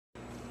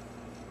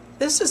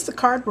This is the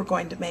card we're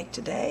going to make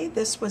today.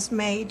 This was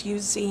made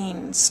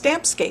using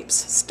Stampscapes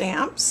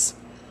stamps,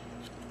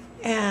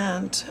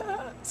 and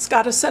it's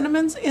got a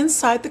sentiment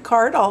inside the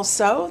card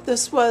also.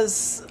 This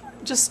was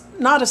just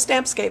not a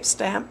Stampscape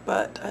stamp,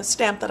 but a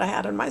stamp that I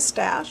had in my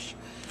stash.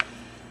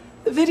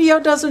 The video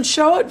doesn't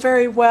show it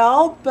very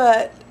well,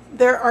 but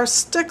there are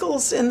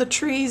stickles in the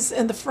trees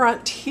in the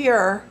front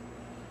here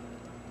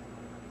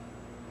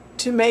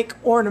to make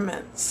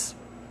ornaments.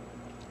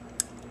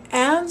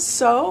 And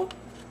so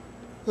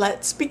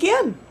let's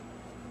begin.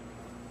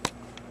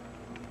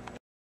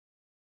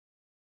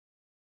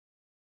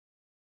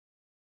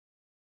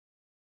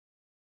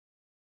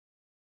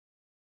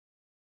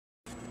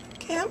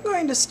 Okay, I'm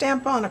going to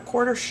stamp on a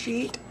quarter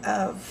sheet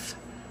of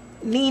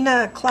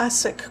Neenah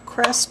Classic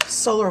Crest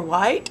Solar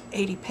White,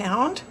 80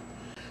 pound.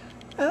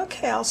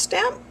 Okay, I'll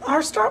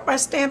start by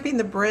stamping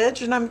the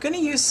bridge, and I'm going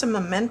to use some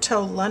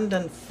Memento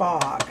London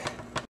Fog.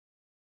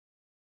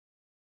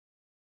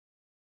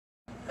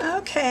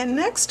 Okay, and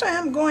next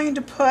I'm going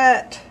to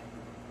put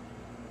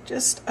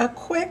just a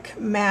quick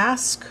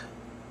mask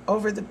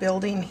over the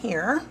building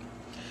here,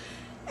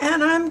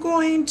 and I'm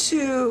going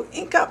to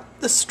ink up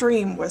the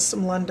stream with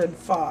some London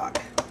Fog.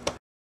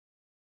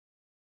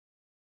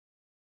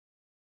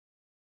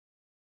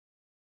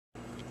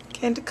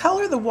 Okay, and to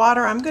color the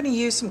water, I'm going to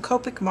use some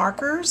Copic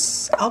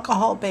markers,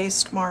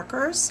 alcohol-based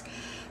markers,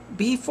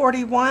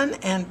 B41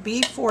 and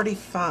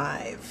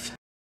B45.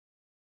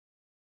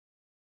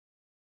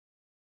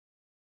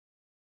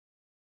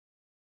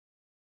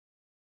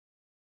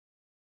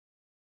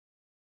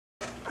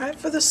 All right,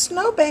 for the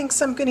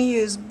snowbanks, I'm going to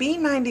use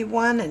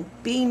B91 and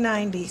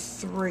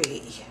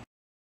B93.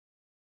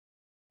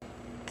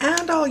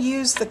 And I'll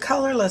use the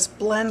colorless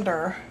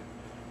blender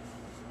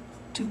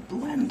to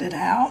blend it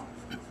out.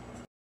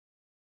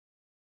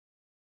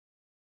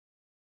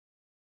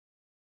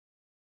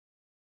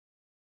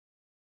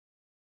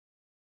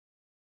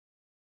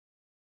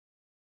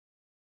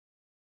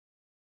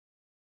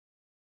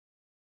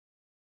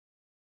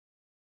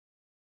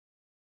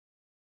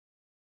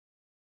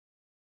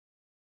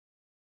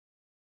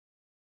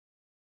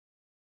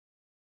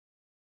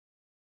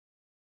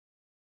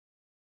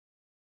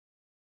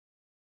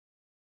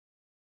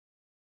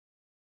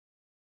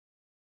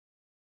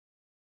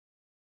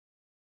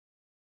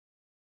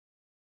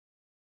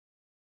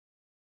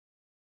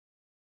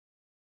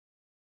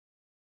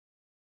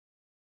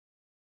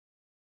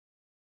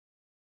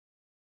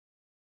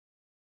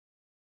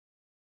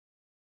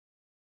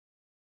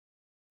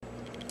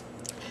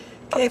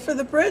 Okay, for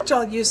the bridge,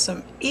 I'll use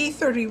some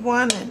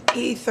E31 and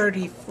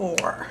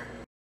E34.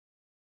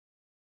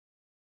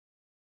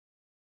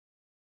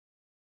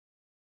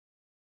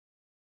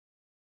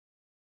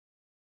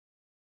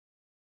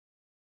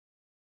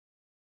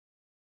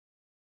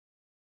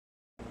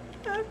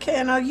 Okay,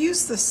 and I'll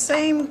use the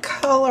same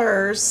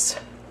colors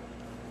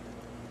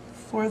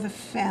for the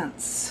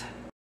fence.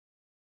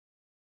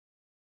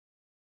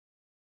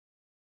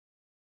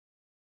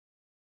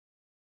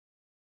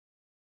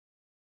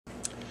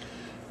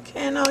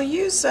 Okay, and I'll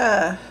use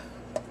a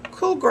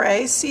cool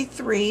gray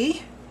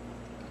C3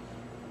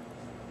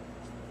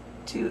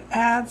 to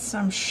add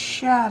some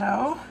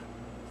shadow.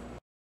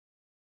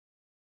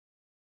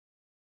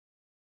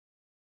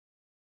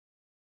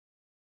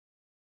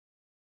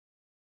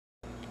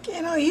 Okay,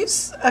 and I'll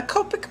use a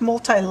Copic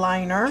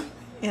multi-liner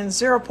in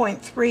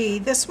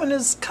 0.3. This one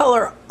is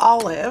color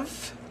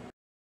olive.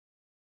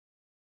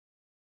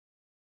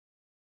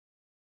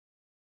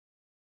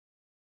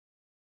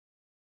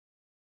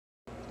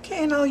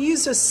 Okay, and I'll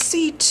use a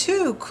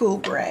C2 cool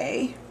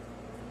gray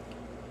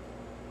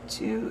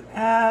to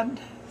add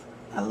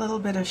a little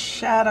bit of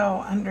shadow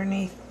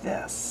underneath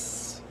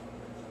this.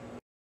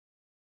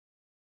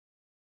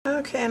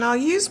 Okay, and I'll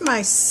use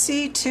my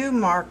C2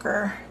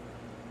 marker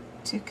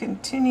to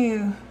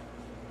continue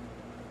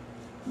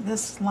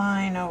this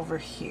line over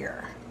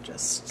here,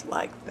 just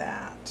like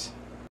that.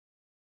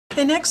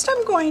 Okay, next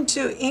I'm going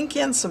to ink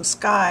in some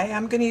sky.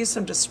 I'm going to use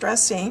some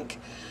Distress ink,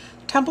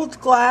 Tumbled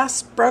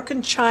Glass,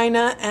 Broken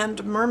China,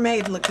 and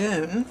Mermaid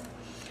Lagoon.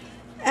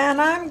 And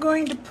I'm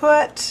going to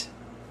put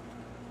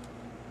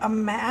a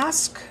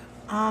mask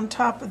on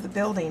top of the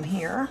building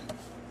here.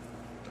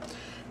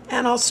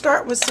 And I'll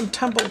start with some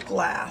Tumbled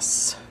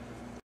Glass.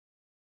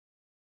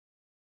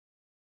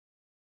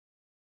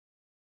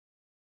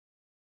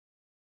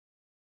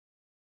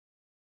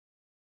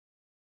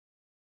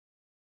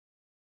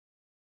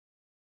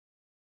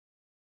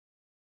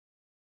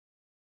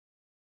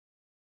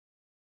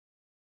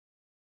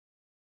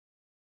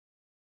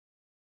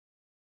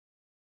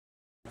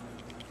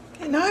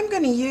 Now I'm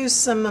going to use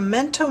some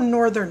Memento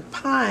Northern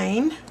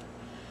Pine,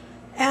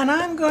 and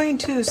I'm going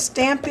to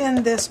stamp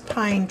in this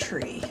pine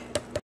tree.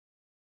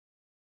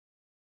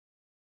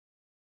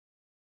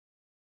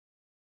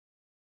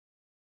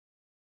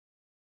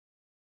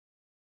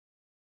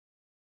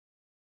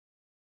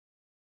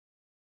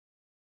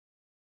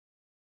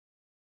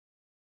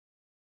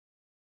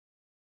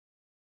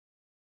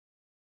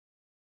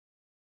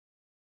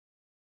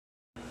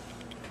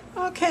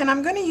 Okay, and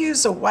I'm going to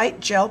use a white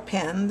gel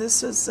pen.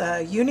 This is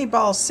a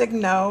Uniball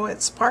Signo.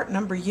 It's part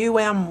number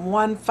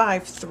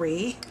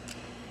UM153.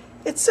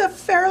 It's a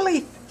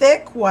fairly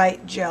thick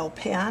white gel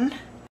pen.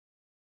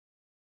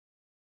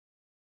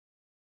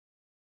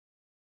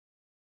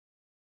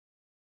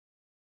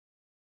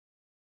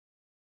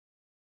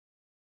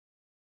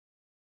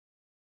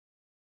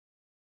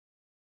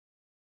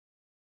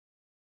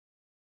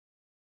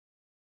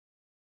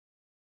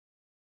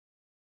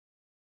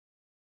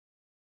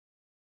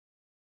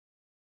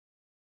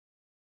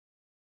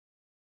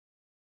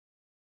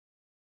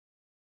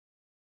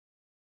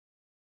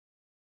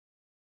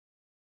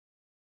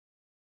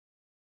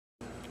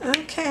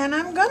 Okay, and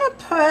I'm going to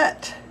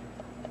put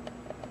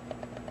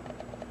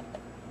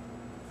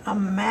a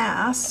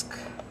mask.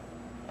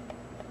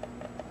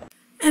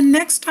 And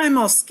next time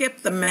I'll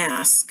skip the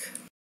mask.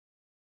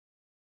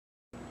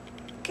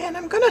 Okay, and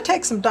I'm going to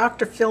take some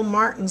Dr. Phil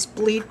Martin's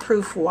Bleed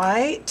Proof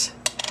White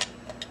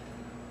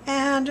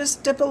and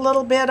just dip a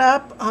little bit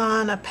up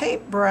on a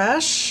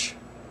paintbrush.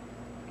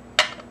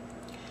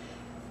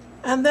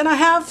 And then I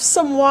have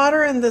some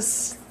water in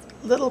this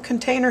little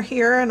container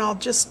here, and I'll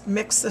just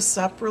mix this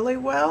up really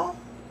well.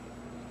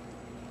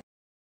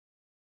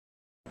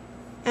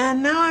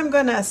 And now I'm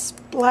going to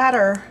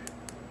splatter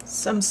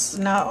some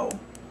snow.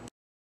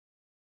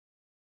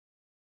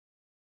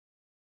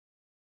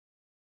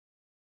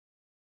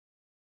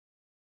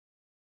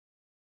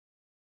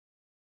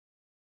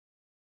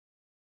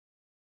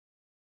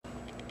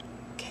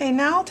 Okay,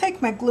 now I'll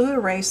take my glue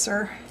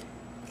eraser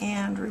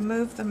and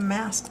remove the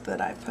mask that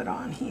I put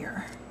on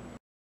here.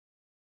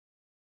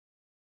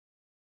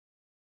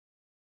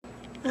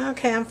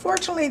 Okay,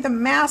 unfortunately the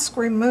mask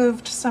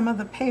removed some of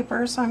the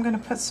paper, so I'm going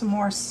to put some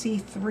more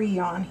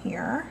C3 on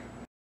here.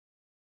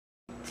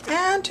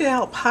 And to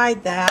help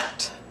hide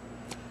that,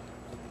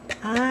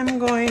 I'm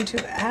going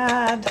to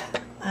add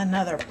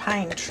another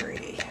pine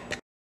tree.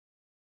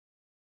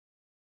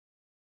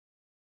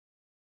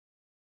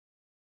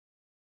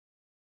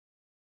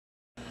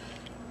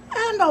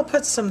 And I'll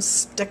put some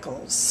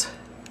Stickles.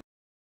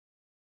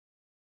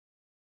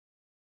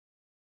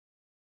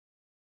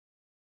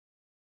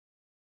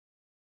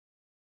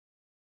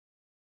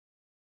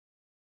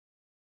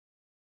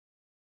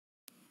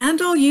 And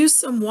I'll use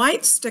some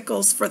white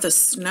Stickles for the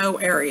snow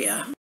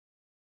area.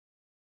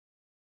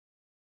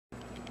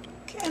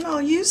 Okay, and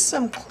I'll use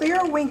some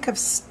clear Wink of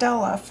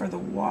Stella for the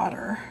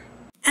water.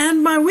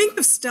 And my Wink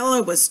of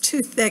Stella was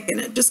too thick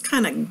and it just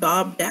kind of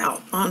gobbed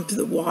out onto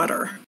the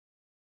water.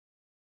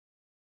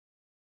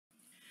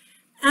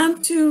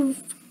 And to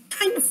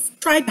kind of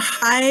try to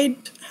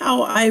hide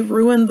how I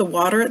ruined the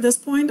water at this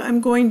point, I'm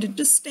going to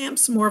just stamp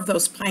some more of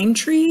those pine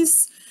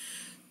trees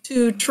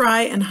to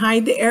try and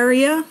hide the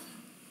area.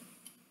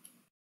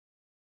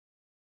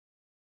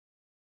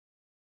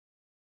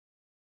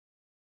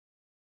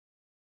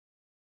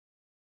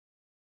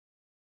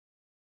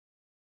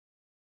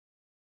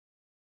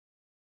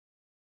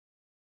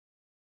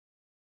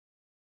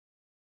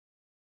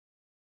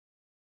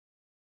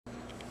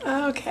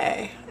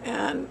 Okay,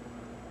 and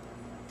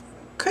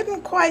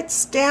couldn't quite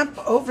stamp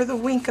over the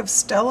Wink of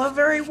Stella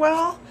very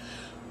well,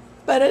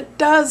 but it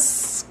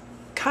does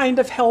kind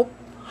of help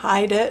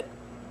hide it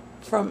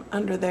from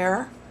under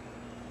there.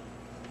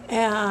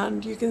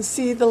 And you can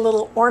see the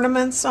little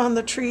ornaments on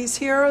the trees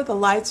here. The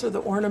lights are the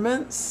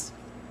ornaments.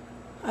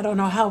 I don't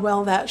know how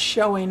well that's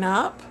showing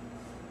up.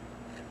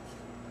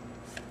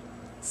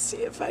 Let's see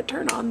if I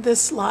turn on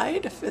this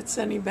light, if it's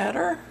any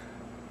better.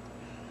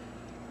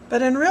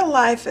 But in real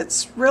life,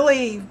 it's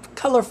really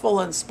colorful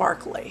and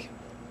sparkly.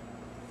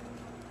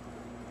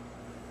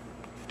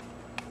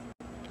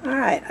 All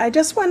right, I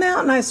just went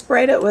out and I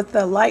sprayed it with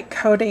the light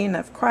coating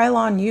of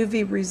Krylon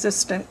UV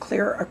resistant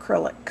clear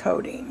acrylic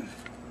coating.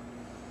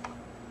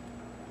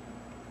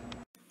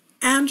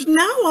 And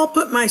now I'll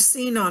put my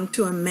scene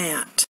onto a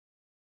mat.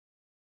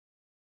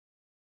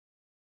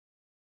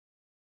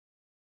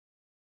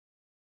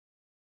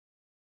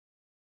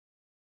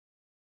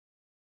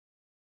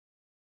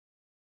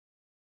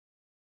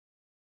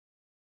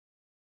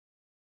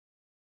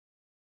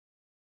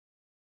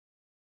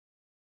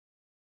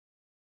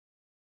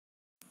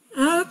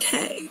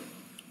 Okay,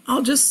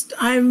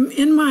 I'm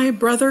in my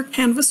Brother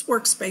Canvas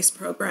Workspace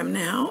program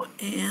now,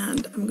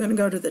 and I'm going to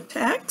go to the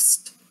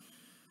text.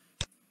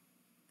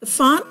 The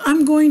font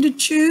I'm going to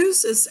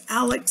choose is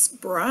Alex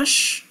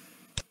Brush,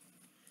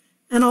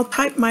 and I'll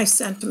type my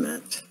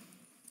sentiment.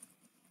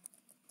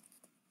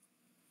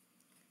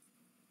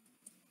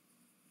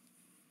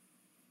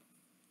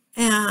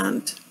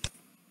 And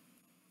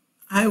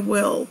I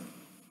will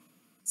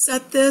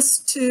set this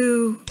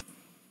to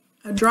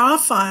a draw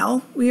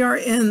file. We are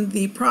in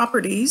the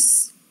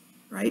properties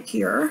right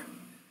here.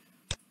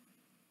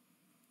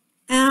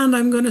 And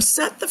I'm going to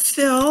set the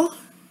fill,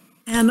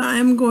 and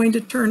I'm going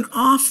to turn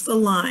off the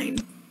line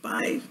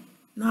by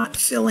not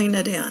filling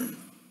it in.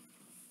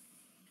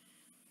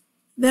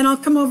 Then I'll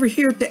come over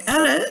here to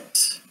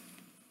edit,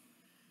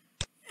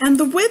 and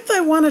the width I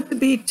want it to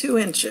be 2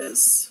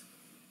 inches.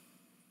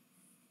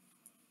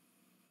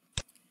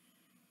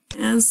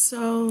 And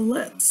so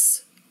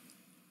let's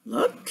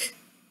look.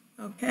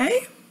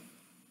 Okay.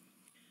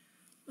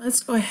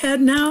 Let's go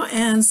ahead now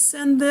and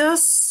send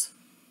this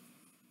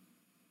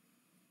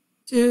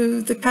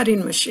to the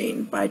cutting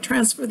machine by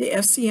transfer the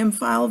FCM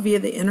file via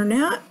the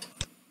internet.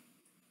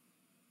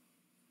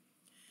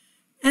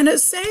 And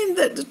it's saying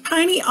that the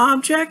tiny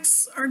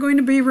objects are going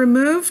to be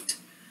removed.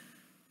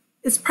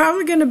 It's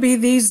probably going to be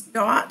these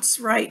dots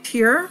right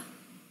here.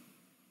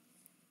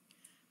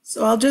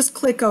 So I'll just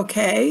click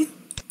OK.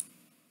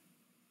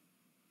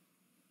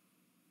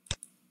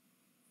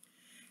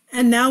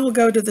 And now we'll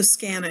go to the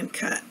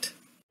ScanNCut.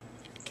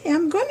 Okay,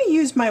 I'm going to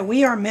use my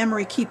We Are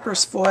Memory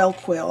Keepers foil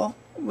quill,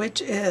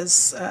 which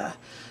is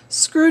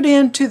screwed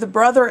into the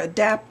brother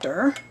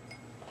adapter.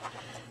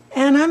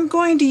 And I'm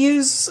going to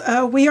use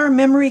We Are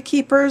Memory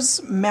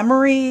Keepers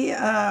memory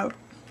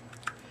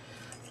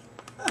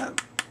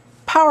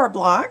power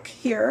block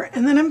here,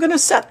 and then I'm going to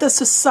set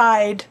this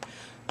aside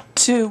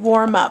to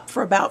warm up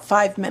for about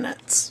 5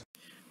 minutes.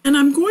 And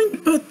I'm going to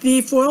put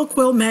the foil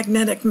quill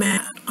magnetic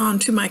mat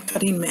onto my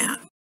cutting mat.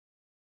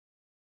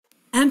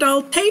 And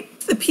I'll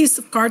tape the piece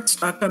of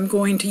cardstock I'm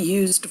going to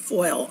use to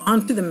foil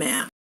onto the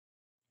mat.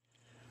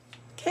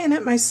 Okay, and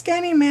at my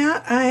scanning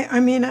mat, at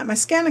my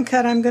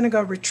ScanNCut, I'm going to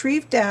go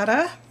retrieve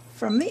data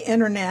from the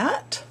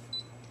internet.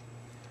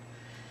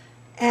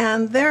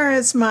 And there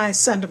is my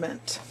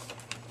sentiment.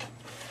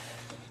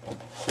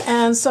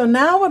 And so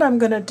now what I'm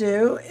going to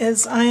do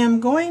is I am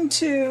going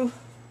to,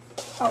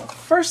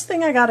 first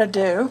thing I got to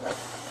do,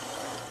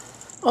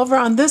 over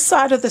on this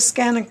side of the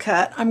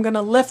ScanNCut, I'm going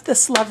to lift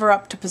this lever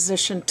up to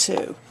position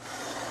 2.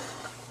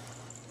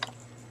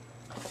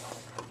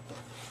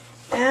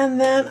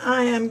 And then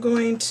I am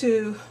going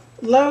to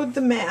load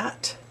the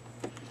mat.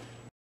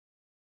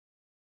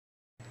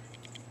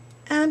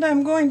 And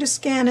I'm going to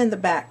scan in the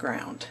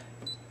background.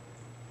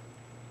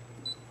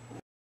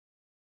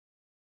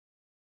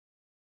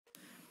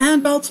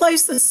 And I'll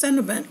place the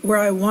sentiment where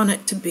I want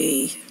it to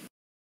be.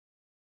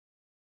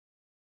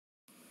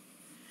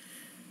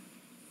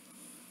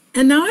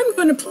 And now I'm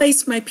going to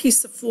place my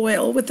piece of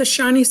foil with the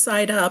shiny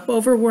side up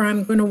over where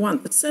I'm going to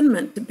want the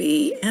sentiment to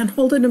be and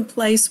hold it in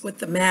place with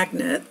the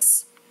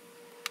magnets.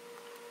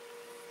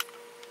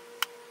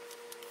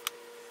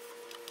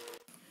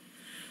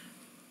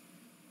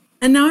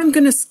 And now I'm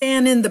going to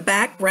scan in the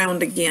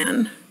background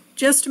again,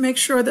 just to make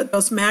sure that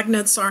those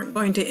magnets aren't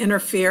going to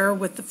interfere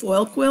with the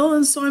foil quill.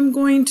 And so I'm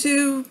going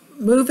to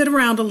move it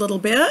around a little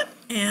bit,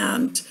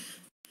 and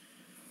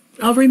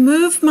I'll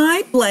remove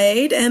my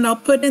blade and I'll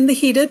put in the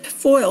heated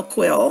foil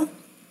quill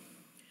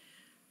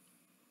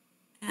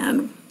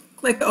and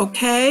click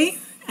OK,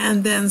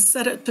 and then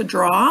set it to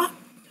draw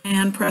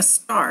and press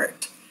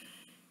start.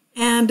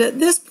 And at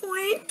this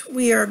point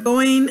we are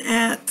going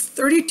at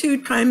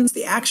 32 times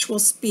the actual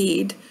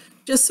speed,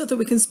 just so that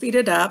we can speed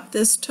it up.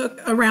 This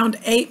took around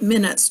 8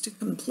 minutes to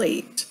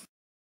complete.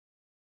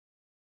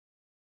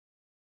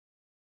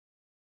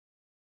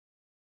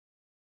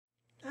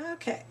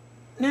 Okay,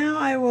 now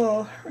I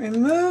will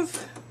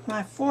remove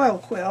my foil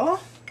quill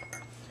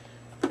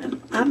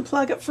and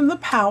unplug it from the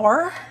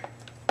power,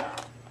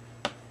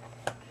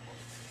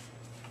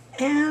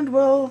 and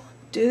we'll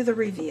do the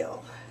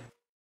reveal.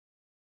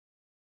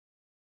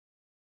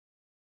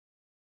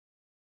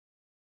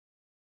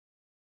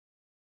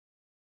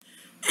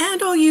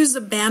 And I'll use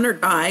a banner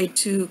die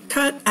to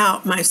cut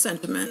out my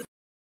sentiment.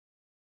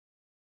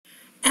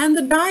 And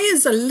the die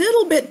is a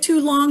little bit too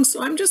long,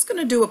 so I'm just going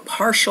to do a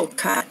partial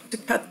cut to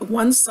cut the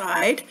one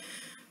side.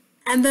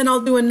 And then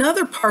I'll do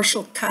another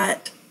partial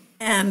cut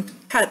and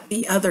cut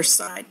the other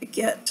side to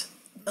get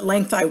the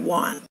length I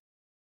want.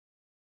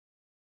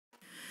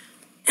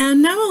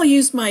 And now I'll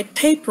use my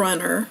tape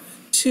runner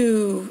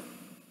to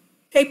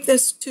tape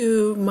this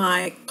to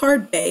my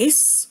card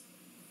base.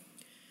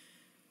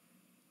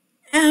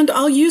 And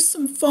I'll use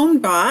some foam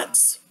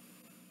dots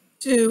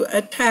to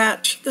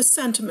attach the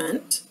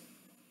sentiment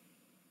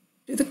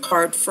to the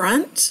card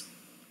front.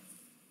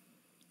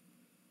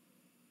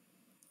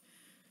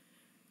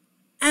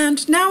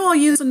 And now I'll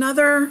use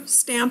another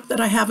stamp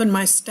that I have in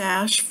my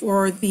stash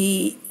for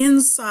the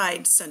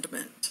inside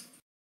sentiment.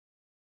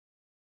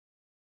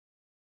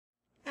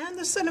 And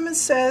the sentiment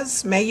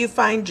says, "May you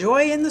find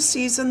joy in the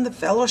season, the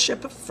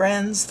fellowship of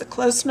friends, the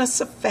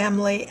closeness of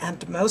family,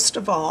 and most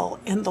of all,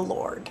 in the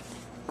Lord."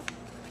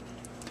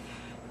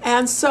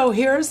 And so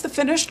here's the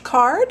finished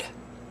card,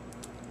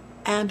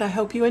 and I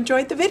hope you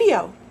enjoyed the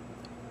video.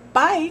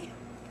 Bye!